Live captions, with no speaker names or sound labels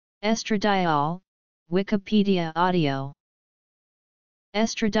Estradiol, Wikipedia audio.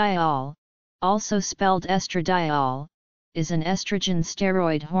 Estradiol, also spelled estradiol, is an estrogen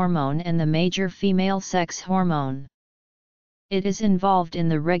steroid hormone and the major female sex hormone. It is involved in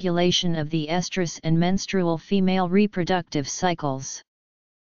the regulation of the estrus and menstrual female reproductive cycles.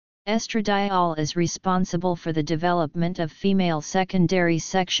 Estradiol is responsible for the development of female secondary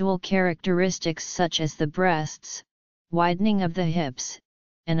sexual characteristics such as the breasts, widening of the hips,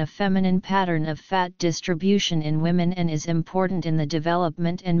 and a feminine pattern of fat distribution in women, and is important in the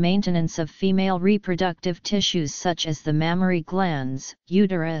development and maintenance of female reproductive tissues such as the mammary glands,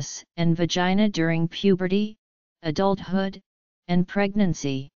 uterus, and vagina during puberty, adulthood, and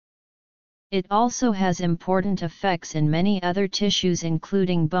pregnancy. It also has important effects in many other tissues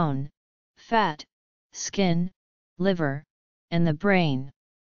including bone, fat, skin, liver, and the brain.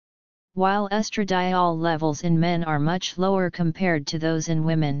 While estradiol levels in men are much lower compared to those in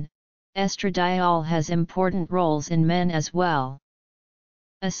women, estradiol has important roles in men as well.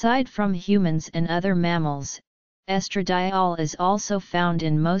 Aside from humans and other mammals, estradiol is also found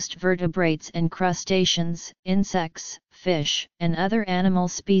in most vertebrates and crustaceans, insects, fish, and other animal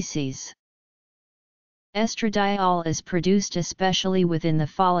species. Estradiol is produced especially within the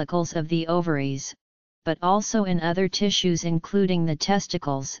follicles of the ovaries, but also in other tissues including the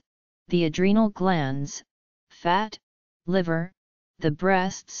testicles, the adrenal glands, fat, liver, the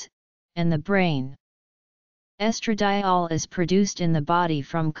breasts, and the brain. Estradiol is produced in the body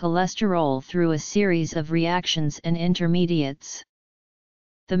from cholesterol through a series of reactions and intermediates.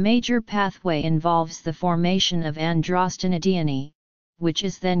 The major pathway involves the formation of androstenedione, which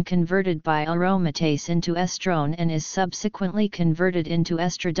is then converted by aromatase into estrone and is subsequently converted into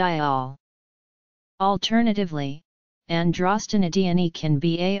estradiol. Alternatively, androstenedione can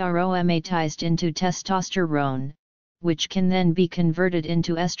be aromatized into testosterone, which can then be converted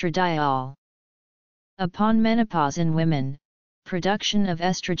into estradiol. Upon menopause in women, production of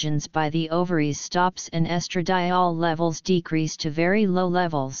estrogens by the ovaries stops and estradiol levels decrease to very low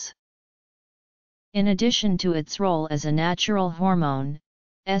levels. In addition to its role as a natural hormone,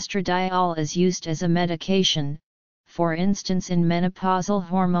 estradiol is used as a medication, for instance in menopausal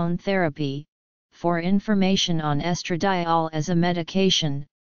hormone therapy. For information on estradiol as a medication,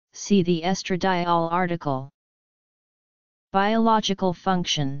 see the estradiol article. Biological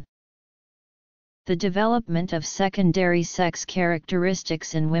function. The development of secondary sex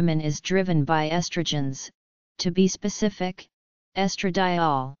characteristics in women is driven by estrogens, to be specific,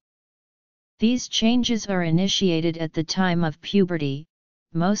 estradiol. These changes are initiated at the time of puberty,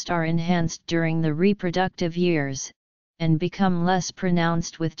 most are enhanced during the reproductive years, and become less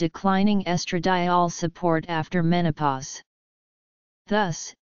pronounced with declining estradiol support after menopause.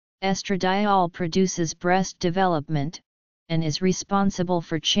 Thus, estradiol produces breast development, and is responsible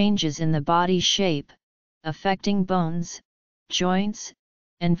for changes in the body shape, affecting bones, joints,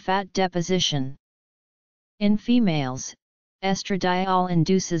 and fat deposition. In females, estradiol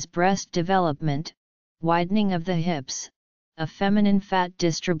induces breast development, widening of the hips, a feminine fat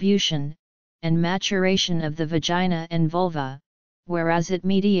distribution, and maturation of the vagina and vulva, whereas it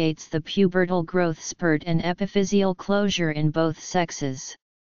mediates the pubertal growth spurt and epiphyseal closure in both sexes.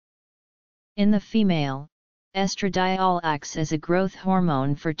 In the female, estradiol acts as a growth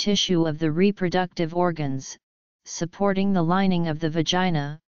hormone for tissue of the reproductive organs, supporting the lining of the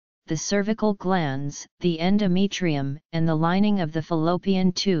vagina, the cervical glands, the endometrium, and the lining of the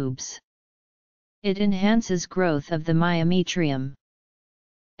fallopian tubes. It enhances growth of the myometrium.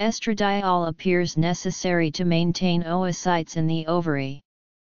 Estradiol appears necessary to maintain oocytes in the ovary.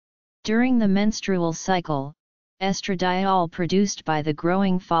 During the menstrual cycle, estradiol produced by the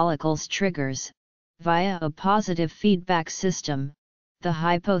growing follicles triggers, via a positive feedback system, the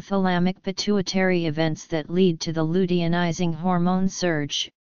hypothalamic pituitary events that lead to the luteinizing hormone surge,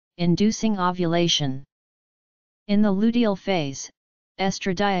 inducing ovulation. In the luteal phase,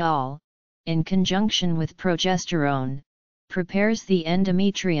 estradiol, in conjunction with progesterone, prepares the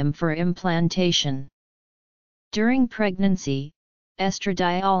endometrium for implantation. During pregnancy,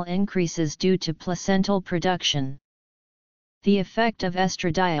 estradiol increases due to placental production. The effect of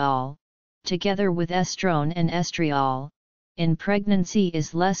estradiol, together with estrone and estriol, in pregnancy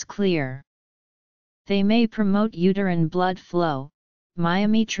is less clear. They may promote uterine blood flow,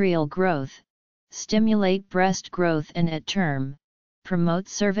 myometrial growth, stimulate breast growth, and at term, promote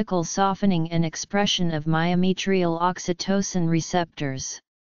cervical softening and expression of myometrial oxytocin receptors.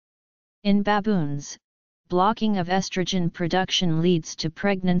 In baboons, blocking of estrogen production leads to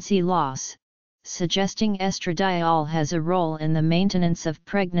pregnancy loss, suggesting estradiol has a role in the maintenance of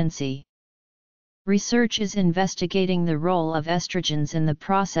pregnancy. Research is investigating the role of estrogens in the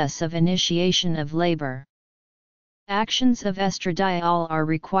process of initiation of labor. Actions of estradiol are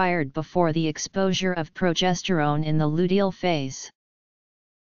required before the exposure of progesterone in the luteal phase.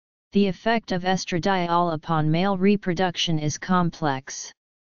 The effect of estradiol upon male reproduction is complex.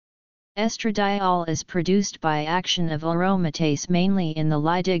 Estradiol is produced by action of aromatase mainly in the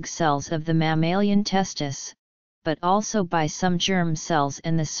Leydig cells of the mammalian testis, but also by some germ cells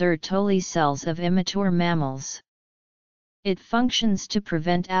and the Sertoli cells of immature mammals. It functions to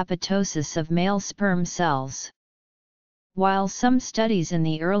prevent apoptosis of male sperm cells. While some studies in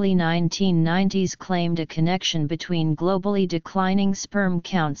the early 1990s claimed a connection between globally declining sperm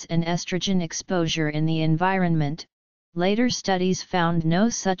counts and estrogen exposure in the environment, later studies found no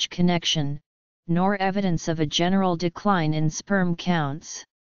such connection, nor evidence of a general decline in sperm counts.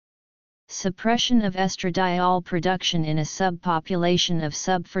 Suppression of estradiol production in a subpopulation of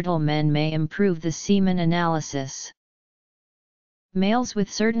subfertile men may improve the semen analysis. Males with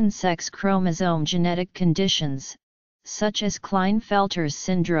certain sex chromosome genetic conditions, such as Klinefelter's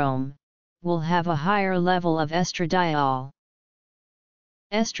syndrome, will have a higher level of estradiol.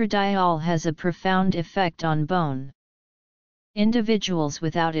 Estradiol has a profound effect on bone. Individuals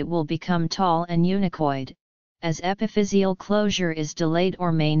without it will become tall and unicoid, as epiphyseal closure is delayed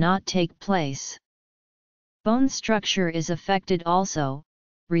or may not take place. Bone structure is affected also,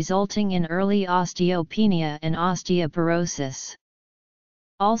 resulting in early osteopenia and osteoporosis.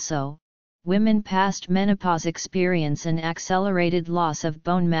 Also, women past menopause experience an accelerated loss of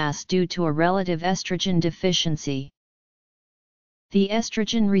bone mass due to a relative estrogen deficiency. The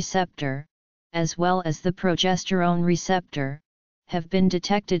estrogen receptor, as well as the progesterone receptor, have been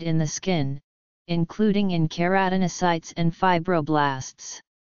detected in the skin, including in keratinocytes and fibroblasts.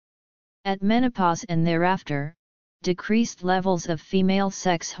 At menopause and thereafter, decreased levels of female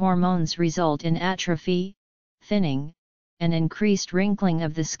sex hormones result in atrophy, thinning, and increased wrinkling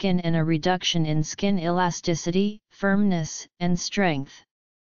of the skin and a reduction in skin elasticity, firmness, and strength.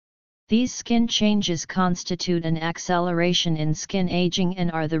 These skin changes constitute an acceleration in skin aging and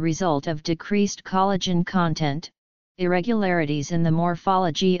are the result of decreased collagen content, irregularities in the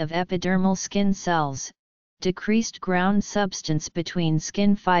morphology of epidermal skin cells, decreased ground substance between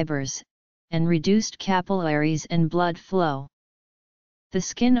skin fibers, and reduced capillaries and blood flow. The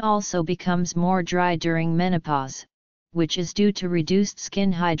skin also becomes more dry during menopause, which is due to reduced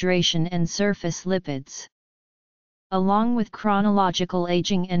skin hydration and surface lipids. Along with chronological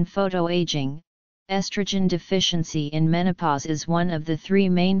aging and photoaging, estrogen deficiency in menopause is one of the three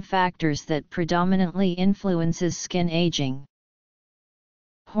main factors that predominantly influences skin aging.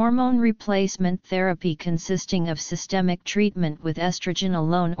 Hormone replacement therapy consisting of systemic treatment with estrogen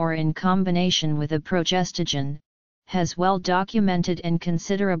alone or in combination with a progestogen, has well-documented and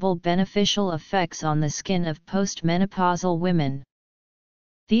considerable beneficial effects on the skin of postmenopausal women.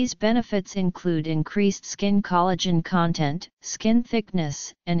 These benefits include increased skin collagen content, skin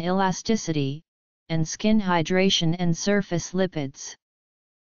thickness and elasticity, and skin hydration and surface lipids.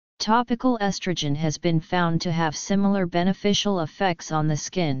 Topical estrogen has been found to have similar beneficial effects on the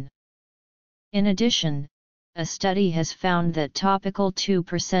skin. In addition, a study has found that topical 2%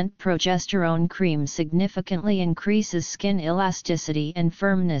 progesterone cream significantly increases skin elasticity and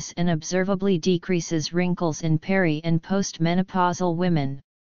firmness and observably decreases wrinkles in peri- and postmenopausal women.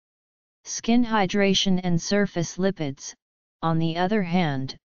 Skin hydration and surface lipids, on the other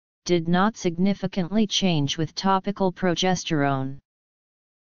hand, did not significantly change with topical progesterone.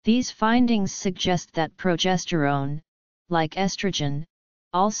 These findings suggest that progesterone, like estrogen,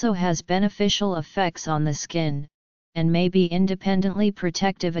 also has beneficial effects on the skin, and may be independently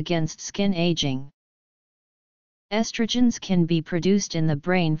protective against skin aging. Estrogens can be produced in the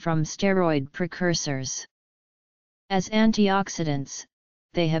brain from steroid precursors. As antioxidants,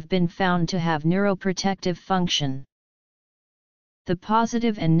 they have been found to have neuroprotective function. The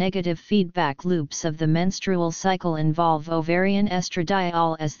positive and negative feedback loops of the menstrual cycle involve ovarian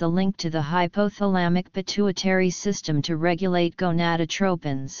estradiol as the link to the hypothalamic pituitary system to regulate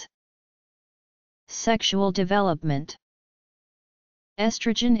gonadotropins. Sexual development.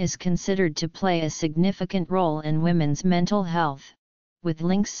 Estrogen is considered to play a significant role in women's mental health, with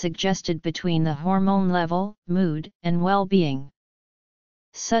links suggested between the hormone level, mood, and well-being.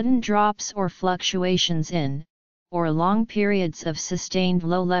 Sudden drops or fluctuations in, or long periods of sustained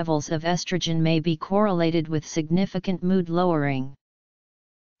low levels of estrogen may be correlated with significant mood lowering.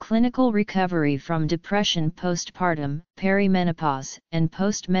 Clinical recovery from depression postpartum, perimenopause, and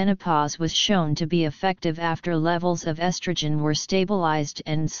postmenopause was shown to be effective after levels of estrogen were stabilized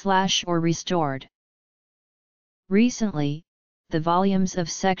and/or restored. Recently, the volumes of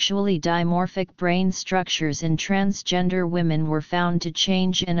sexually dimorphic brain structures in transgender women were found to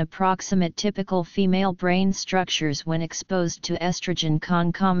change and approximate typical female brain structures when exposed to estrogen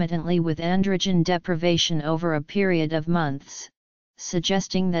concomitantly with androgen deprivation over a period of months,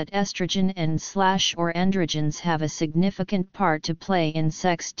 suggesting that estrogen and/or androgens have a significant part to play in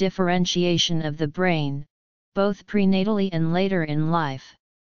sex differentiation of the brain, both prenatally and later in life.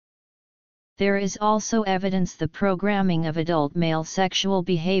 There is also evidence the programming of adult male sexual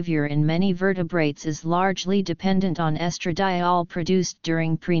behavior in many vertebrates is largely dependent on estradiol produced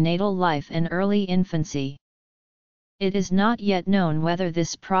during prenatal life and early infancy. It is not yet known whether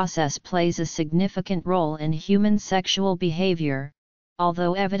this process plays a significant role in human sexual behavior,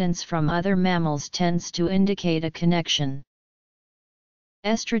 although evidence from other mammals tends to indicate a connection.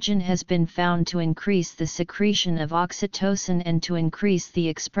 Estrogen has been found to increase the secretion of oxytocin and to increase the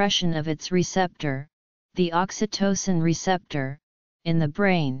expression of its receptor, the oxytocin receptor, in the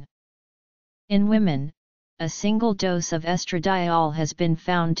brain. In women, a single dose of estradiol has been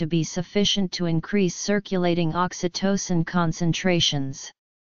found to be sufficient to increase circulating oxytocin concentrations.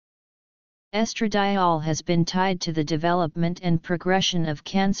 Estradiol has been tied to the development and progression of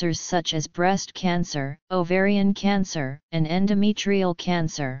cancers such as breast cancer, ovarian cancer, and endometrial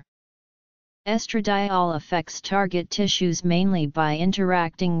cancer. Estradiol affects target tissues mainly by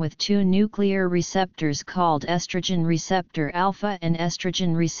interacting with two nuclear receptors called estrogen receptor alpha and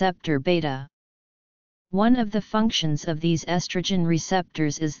estrogen receptor beta. One of the functions of these estrogen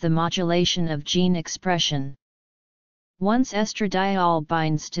receptors is the modulation of gene expression. Once estradiol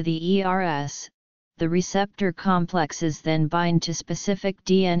binds to the ERS, the receptor complexes then bind to specific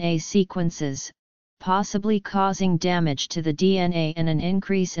DNA sequences, possibly causing damage to the DNA and an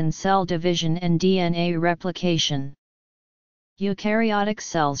increase in cell division and DNA replication. Eukaryotic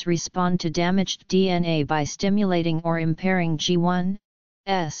cells respond to damaged DNA by stimulating or impairing G1,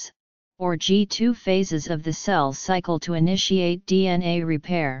 S, or G2 phases of the cell cycle to initiate DNA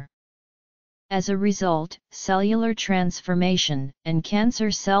repair. As a result, cellular transformation and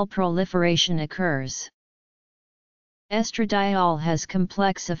cancer cell proliferation occurs. Estradiol has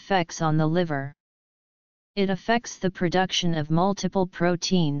complex effects on the liver. It affects the production of multiple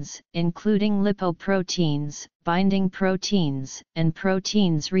proteins, including lipoproteins, binding proteins, and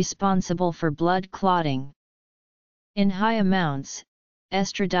proteins responsible for blood clotting. In high amounts,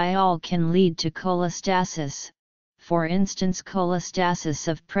 estradiol can lead to cholestasis, for instance cholestasis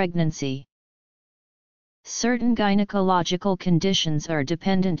of pregnancy. Certain gynecological conditions are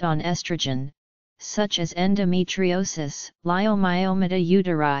dependent on estrogen, such as endometriosis, leiomyomata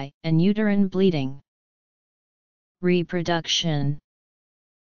uteri, and uterine bleeding. Reproduction.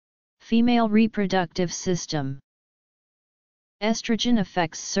 Female reproductive system. Estrogen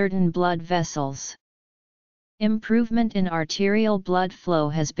affects certain blood vessels. Improvement in arterial blood flow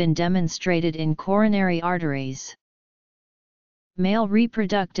has been demonstrated in coronary arteries. Male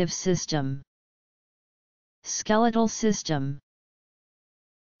reproductive system. Skeletal system.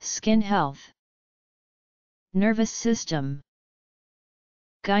 Skin health. Nervous system.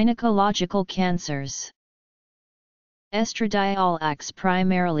 Gynecological cancers. Estradiol acts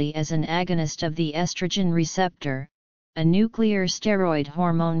primarily as an agonist of the estrogen receptor, a nuclear steroid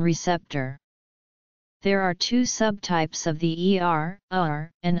hormone receptor. There are two subtypes of the ER,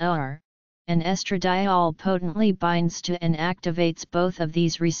 and estradiol potently binds to and activates both of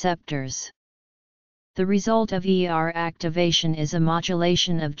these receptors. The result of ER activation is a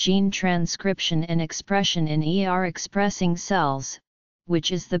modulation of gene transcription and expression in ER-expressing cells,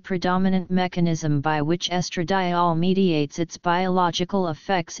 which is the predominant mechanism by which estradiol mediates its biological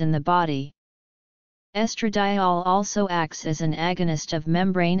effects in the body. Estradiol also acts as an agonist of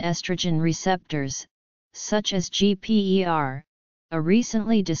membrane estrogen receptors, such as GPER, a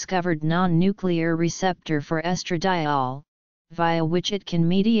recently discovered non-nuclear receptor for estradiol, via which it can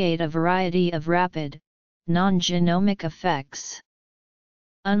mediate a variety of rapid, non-genomic effects.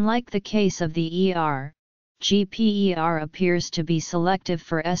 Unlike the case of the ER, GPER appears to be selective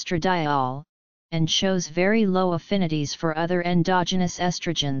for estradiol, and shows very low affinities for other endogenous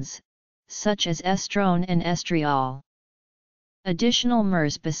estrogens, such as estrone and estriol. Additional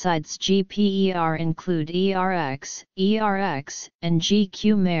MERs besides GPER include ERX, and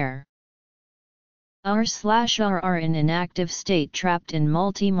GQ-MER. are in inactive state trapped in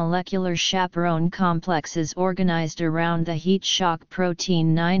multi-molecular chaperone complexes organized around the heat shock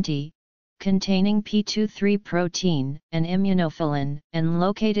protein 90, containing p23 protein and immunophilin, and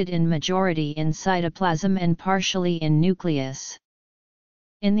located in majority in cytoplasm and partially in nucleus.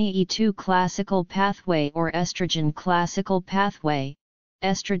 In the E2 classical pathway or estrogen classical pathway,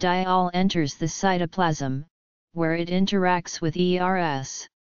 estradiol enters the cytoplasm, where it interacts with ERS.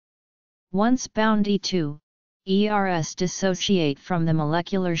 Once bound E2, ERS dissociate from the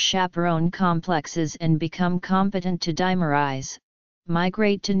molecular chaperone complexes and become competent to dimerize,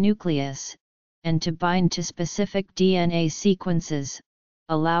 migrate to nucleus, and to bind to specific DNA sequences,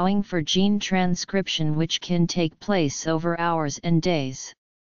 allowing for gene transcription which can take place over hours and days.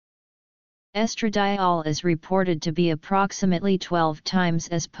 Estradiol is reported to be approximately 12 times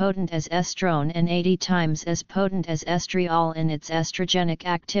as potent as estrone and 80 times as potent as estriol in its estrogenic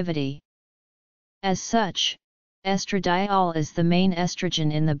activity. As such, estradiol is the main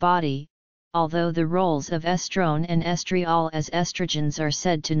estrogen in the body, although the roles of estrone and estriol as estrogens are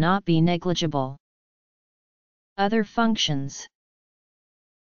said to not be negligible. Other functions.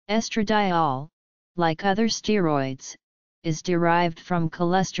 Estradiol, like other steroids, is derived from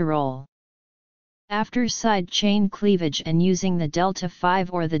cholesterol. After side chain cleavage and using the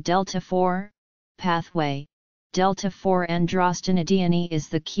delta-5 or the delta-4 pathway, delta-4 androstenedione is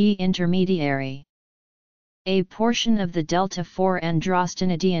the key intermediary. A portion of the delta-4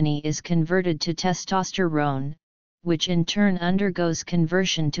 androstenedione is converted to testosterone, which in turn undergoes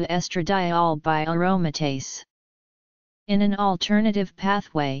conversion to estradiol by aromatase. In an alternative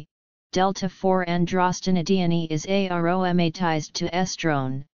pathway, delta-4 androstenedione is aromatized to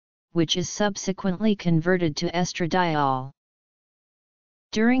estrone, which is subsequently converted to estradiol.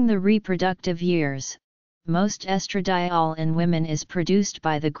 During the reproductive years, most estradiol in women is produced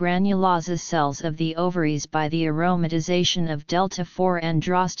by the granulosa cells of the ovaries by the aromatization of delta-4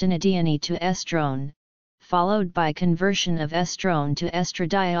 androstenedione to estrone, followed by conversion of estrone to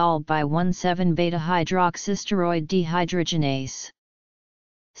estradiol by 1,7-beta-hydroxysteroid dehydrogenase.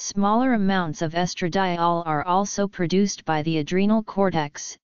 Smaller amounts of estradiol are also produced by the adrenal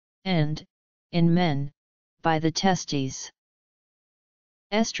cortex, and, in men, by the testes.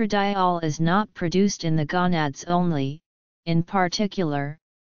 Estradiol is not produced in the gonads only, in particular,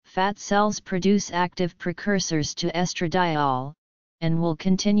 fat cells produce active precursors to estradiol, and will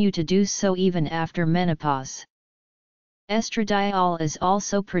continue to do so even after menopause. Estradiol is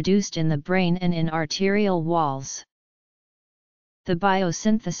also produced in the brain and in arterial walls. The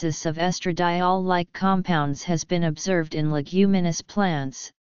biosynthesis of estradiol-like compounds has been observed in leguminous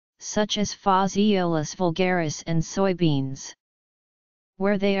plants, such as Phaseolus vulgaris and soybeans,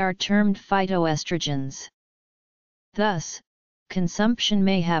 where they are termed phytoestrogens. Thus, consumption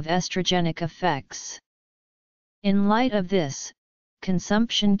may have estrogenic effects. In light of this,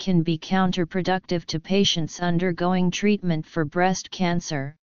 consumption can be counterproductive to patients undergoing treatment for breast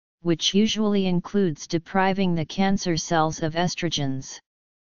cancer, which usually includes depriving the cancer cells of estrogens.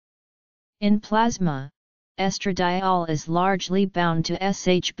 In plasma, estradiol is largely bound to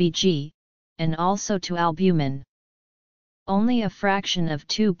SHBG, and also to albumin. Only a fraction of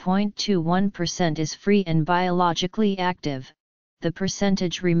 2.21% is free and biologically active, the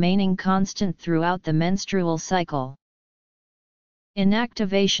percentage remaining constant throughout the menstrual cycle.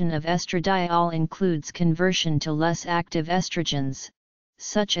 Inactivation of estradiol includes conversion to less active estrogens,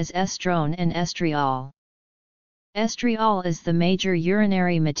 such as estrone and estriol. Estriol is the major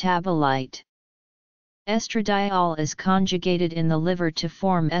urinary metabolite. Estradiol is conjugated in the liver to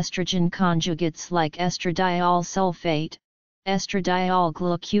form estrogen conjugates like estradiol sulfate, estradiol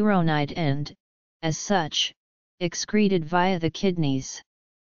glucuronide and, as such, excreted via the kidneys.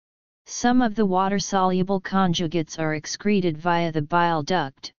 Some of the water-soluble conjugates are excreted via the bile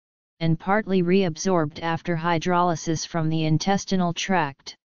duct, and partly reabsorbed after hydrolysis from the intestinal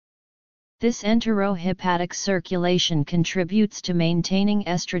tract. This enterohepatic circulation contributes to maintaining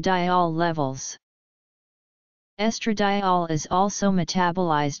estradiol levels. Estradiol is also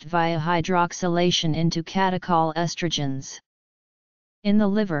metabolized via hydroxylation into catechol estrogens. In the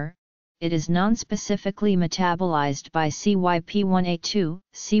liver, it is nonspecifically metabolized by CYP1A2,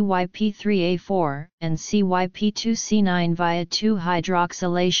 CYP3A4, and CYP2C9 via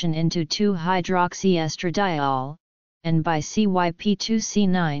 2-hydroxylation into 2-hydroxyestradiol, and by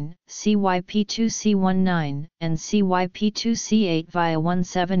CYP2C9, CYP2C19, and CYP2C8 via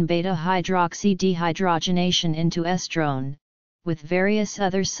 1,7-beta-hydroxy dehydrogenation into estrone, with various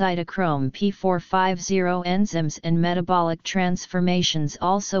other cytochrome P450 enzymes and metabolic transformations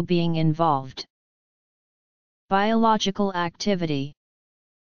also being involved. Biological activity.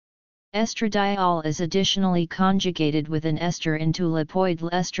 Estradiol is additionally conjugated with an ester into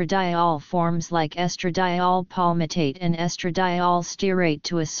lipoidal estradiol forms like estradiol palmitate and estradiol stearate.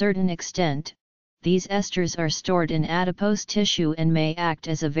 To a certain extent, these esters are stored in adipose tissue and may act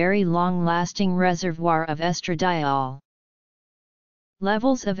as a very long-lasting reservoir of estradiol.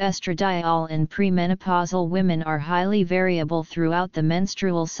 Levels of estradiol in premenopausal women are highly variable throughout the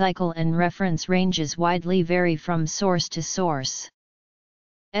menstrual cycle, and reference ranges widely vary from source to source.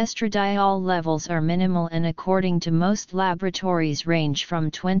 Estradiol levels are minimal and, according to most laboratories, range from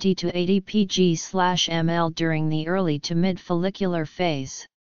 20 to 80 pg/ml during the early to mid-follicular phase.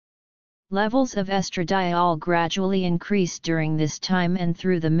 Levels of estradiol gradually increase during this time and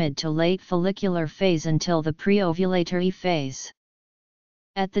through the mid to late follicular phase until the preovulatory phase.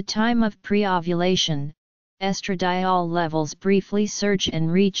 At the time of preovulation, estradiol levels briefly surge and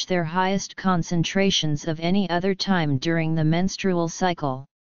reach their highest concentrations of any other time during the menstrual cycle.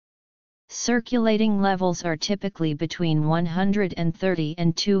 Circulating levels are typically between 130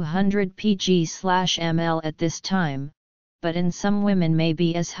 and 200 pg/ml at this time, but in some women may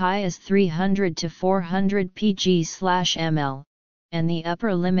be as high as 300 to 400 pg/ml, and the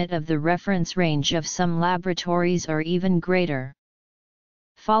upper limit of the reference range of some laboratories are even greater.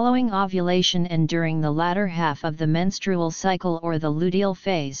 Following ovulation and during the latter half of the menstrual cycle or the luteal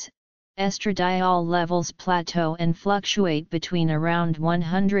phase, estradiol levels plateau and fluctuate between around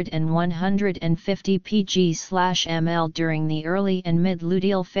 100 and 150 pg/ml during the early and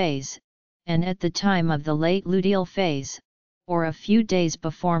mid-luteal phase, and at the time of the late luteal phase, or a few days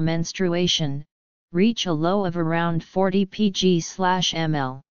before menstruation, reach a low of around 40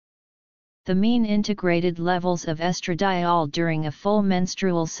 pg/ml. The mean integrated levels of estradiol during a full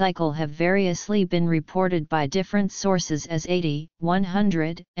menstrual cycle have variously been reported by different sources as 80,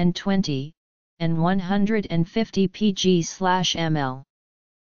 120, and 150 pg/ml.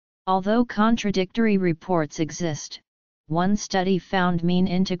 Although contradictory reports exist, one study found mean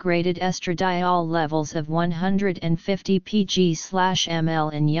integrated estradiol levels of 150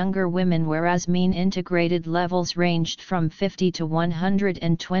 pg/ml in younger women, whereas mean integrated levels ranged from 50 to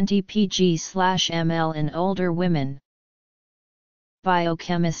 120 pg/ml in older women.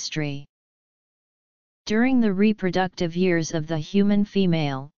 Biochemistry. During the reproductive years of the human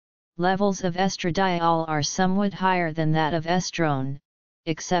female, levels of estradiol are somewhat higher than that of estrone,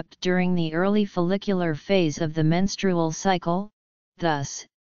 except during the early follicular phase of the menstrual cycle. Thus,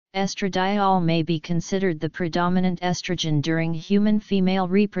 estradiol may be considered the predominant estrogen during human female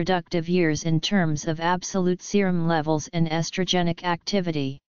reproductive years in terms of absolute serum levels and estrogenic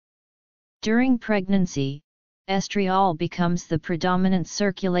activity. During pregnancy, estriol becomes the predominant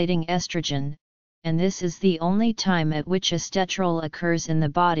circulating estrogen, and this is the only time at which estetrol occurs in the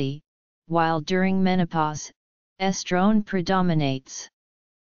body, while during menopause, estrone predominates.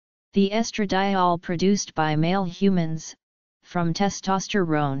 The estradiol produced by male humans, from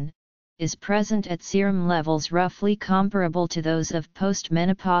testosterone, is present at serum levels roughly comparable to those of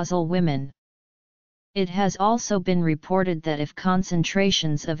postmenopausal women. It has also been reported that if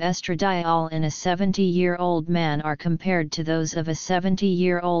concentrations of estradiol in a 70-year-old man are compared to those of a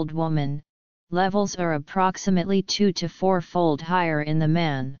 70-year-old woman, levels are approximately 2 to 4-fold higher in the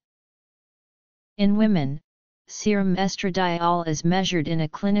man. In women, serum estradiol is measured in a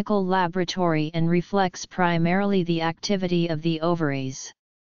clinical laboratory and reflects primarily the activity of the ovaries.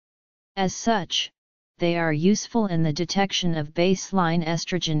 As such, they are useful in the detection of baseline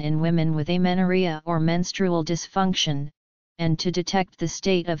estrogen in women with amenorrhea or menstrual dysfunction, and to detect the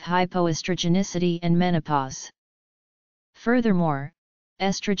state of hypoestrogenicity and menopause. Furthermore,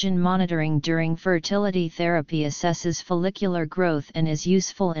 estrogen monitoring during fertility therapy assesses follicular growth and is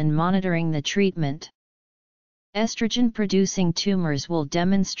useful in monitoring the treatment. Estrogen-producing tumors will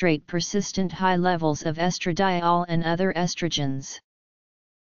demonstrate persistent high levels of estradiol and other estrogens.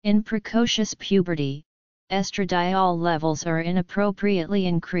 In precocious puberty, estradiol levels are inappropriately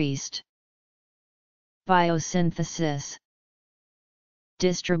increased. Biosynthesis,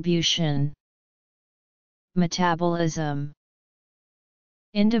 distribution, metabolism.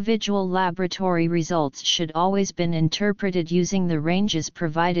 Individual laboratory results should always be interpreted using the ranges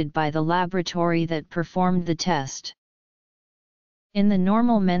provided by the laboratory that performed the test. In the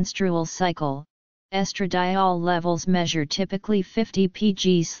normal menstrual cycle, estradiol levels measure typically 50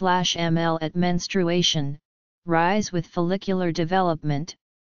 pg/ml at menstruation, rise with follicular development,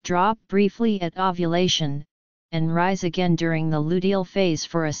 drop briefly at ovulation, and rise again during the luteal phase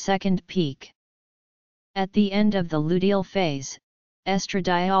for a second peak. At the end of the luteal phase,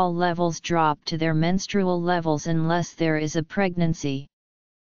 estradiol levels drop to their menstrual levels unless there is a pregnancy.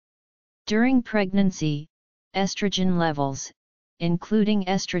 During pregnancy, estrogen levels, including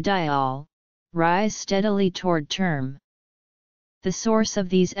estradiol, rise steadily toward term. The source of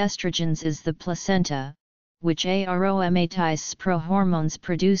these estrogens is the placenta, which aromatizes prohormones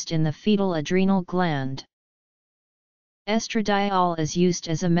produced in the fetal adrenal gland. Estradiol is used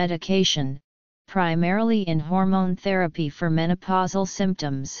as a medication, primarily in hormone therapy for menopausal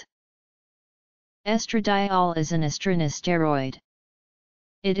symptoms. Estradiol is an estradiol.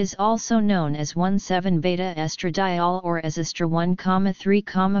 It is also known as 1,7-beta estradiol or as estra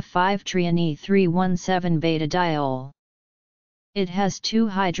 1,3,5-triene-317-beta-diol. It has two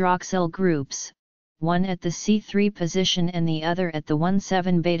hydroxyl groups, one at the C3 position and the other at the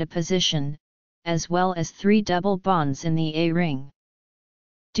 1,7-beta position, as well as 3 double bonds in the A ring.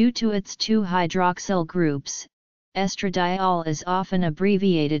 Due to its two hydroxyl groups, estradiol is often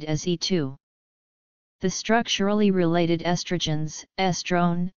abbreviated as E2. The structurally related estrogens,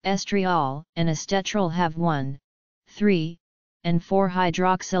 estrone, estriol, and estetrol have 1, 3, and 4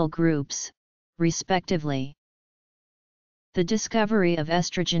 hydroxyl groups, respectively. The discovery of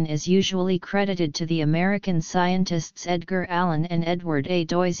estrogen is usually credited to the American scientists Edgar Allen and Edward A.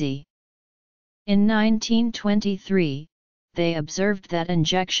 Doisy. In 1923, they observed that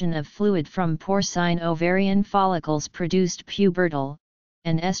injection of fluid from porcine ovarian follicles produced pubertal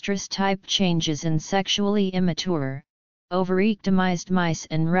and estrus-type changes in sexually immature, overectomized mice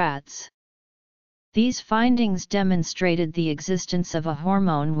and rats. These findings demonstrated the existence of a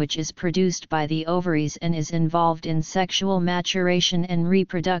hormone which is produced by the ovaries and is involved in sexual maturation and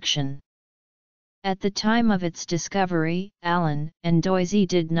reproduction. At the time of its discovery, Allen and Doisy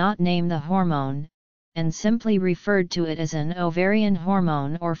did not name the hormone, and simply referred to it as an ovarian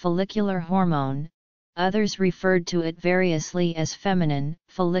hormone or follicular hormone. Others referred to it variously as feminin,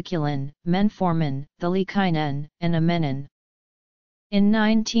 folliculin, menformin, thalekinin, and amenin. In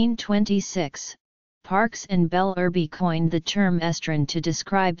 1926, Parks and Bell-Irby coined the term estrin to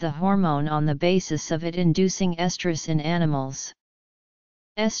describe the hormone on the basis of it inducing estrus in animals.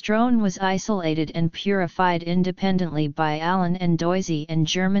 Estrone was isolated and purified independently by Allen and Doisy and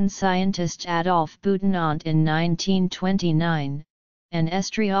German scientist Adolf Butenandt in 1929. And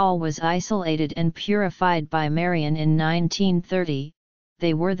estriol was isolated and purified by Marion in 1930,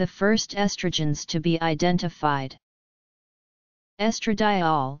 they were the first estrogens to be identified.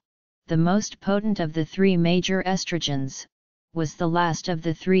 Estradiol, the most potent of the 3 major estrogens, was the last of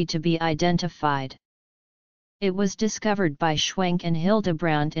the 3 to be identified. It was discovered by Schwenk and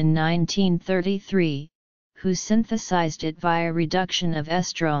Hildebrandt in 1933, who synthesized it via reduction of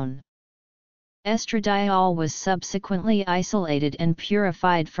estrone. Estradiol was subsequently isolated and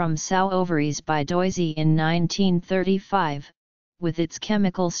purified from sow ovaries by Doisy in 1935, with its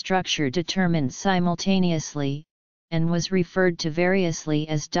chemical structure determined simultaneously, and was referred to variously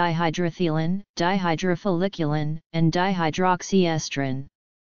as dihydroethylen, dihydrofolliculin, and dihydroxyestrin.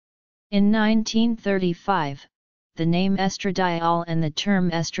 In 1935, the name estradiol and the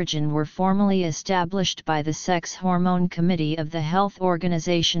term estrogen were formally established by the Sex Hormone Committee of the Health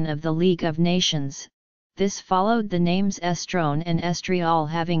Organization of the League of Nations. This followed the names estrone and estriol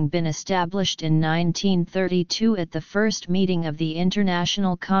having been established in 1932 at the first meeting of the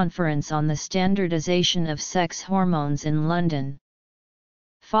International Conference on the Standardization of Sex Hormones in London.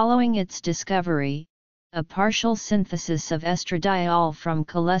 Following its discovery, a partial synthesis of estradiol from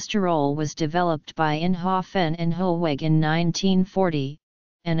cholesterol was developed by Inhofen and Hollweg in 1940,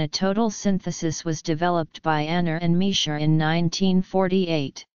 and a total synthesis was developed by Anner and Mischer in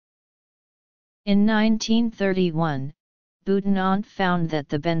 1948. In 1931, Butenandt found that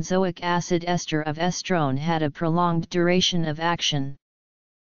the benzoic acid ester of estrone had a prolonged duration of action.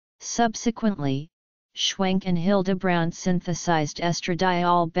 Subsequently, Schwenk and Hildebrandt synthesized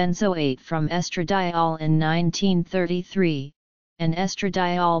estradiol benzoate from estradiol in 1933, and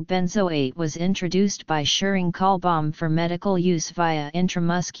estradiol benzoate was introduced by Schering-Kalbaum for medical use via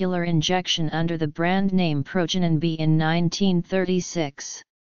intramuscular injection under the brand name Progenin B in 1936.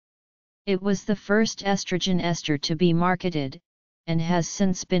 It was the first estrogen ester to be marketed, and has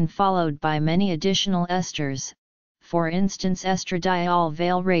since been followed by many additional esters, for instance estradiol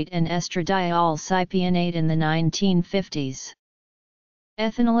valerate and estradiol cypionate in the 1950s.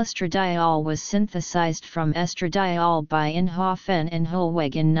 Ethinyl estradiol was synthesized from estradiol by Inhofen and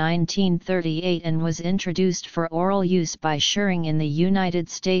Hollweg in 1938 and was introduced for oral use by Schering in the United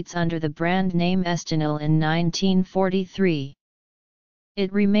States under the brand name Estanil in 1943.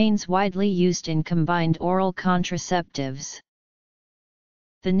 It remains widely used in combined oral contraceptives.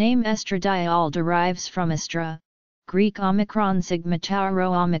 The name estradiol derives from estra, Greek omicron sigma tau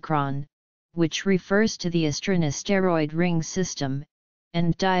rho omicron, which refers to the estradiol ring system,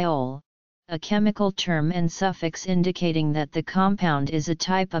 and diol, a chemical term and suffix indicating that the compound is a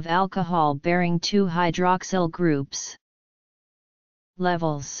type of alcohol bearing 2 hydroxyl groups.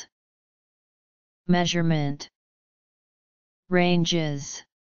 Levels. Measurement. Ranges.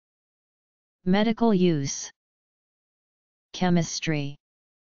 Medical use. Chemistry.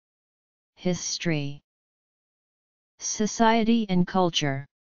 History. Society and culture.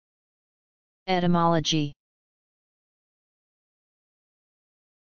 Etymology.